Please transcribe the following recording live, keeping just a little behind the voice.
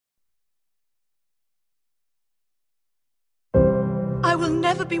will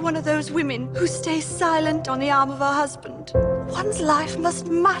never be one of those women who stay silent on the arm of her husband. One's life must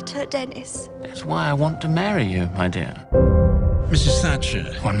matter, Denis. That's why I want to marry you, my dear. Mrs. Thatcher,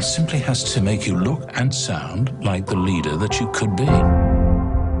 one simply has to make you look and sound like the leader that you could be.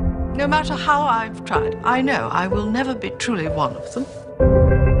 No matter how I've tried, I know I will never be truly one of them.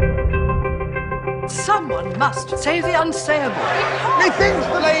 Someone must say the unsayable. Methinks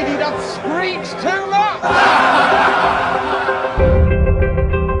the lady doth screech too much!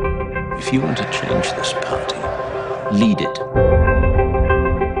 If you want to change this party, lead it.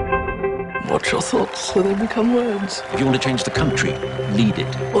 What's your thoughts, for they become words? If you want to change the country, lead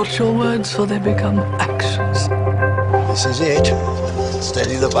it. What's your words, for they become actions? This is it.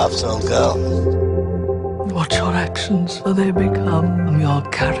 Steady the buffs, old girl. What's your actions, for they become your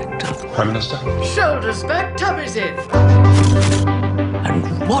character? Prime Minister? Shoulders back, tummies in.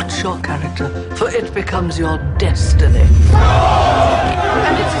 And what's your character, for it becomes your destiny.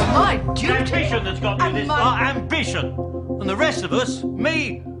 And it is my duty. Ambition that's got me this far. Ambition. And the rest of us,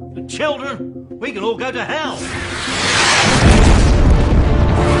 me, the children, we can all go to hell.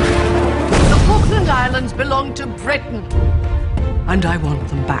 The Falkland Islands belong to Britain. And I want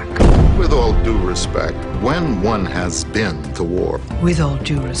them back. With all due respect, when one has been to war... With all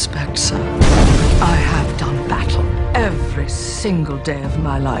due respect, sir, I have done battle every single day of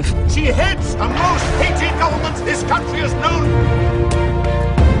my life. She heads the most hated government this country has known.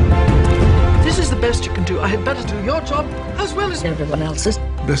 This is the best you can do. I had better do your job as well as everyone else's.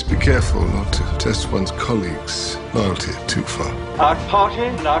 Best be careful not to test one's colleagues' loyalty too far. Our party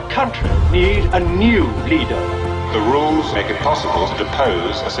and our country need a new leader. The rules make it possible to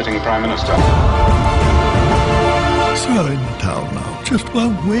depose a sitting Prime Minister. Slow in the town now. Just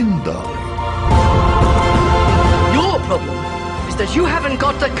won't win, darling. Your problem is that you haven't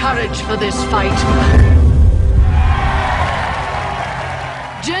got the courage for this fight.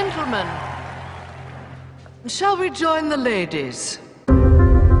 Gentlemen, shall we join the ladies?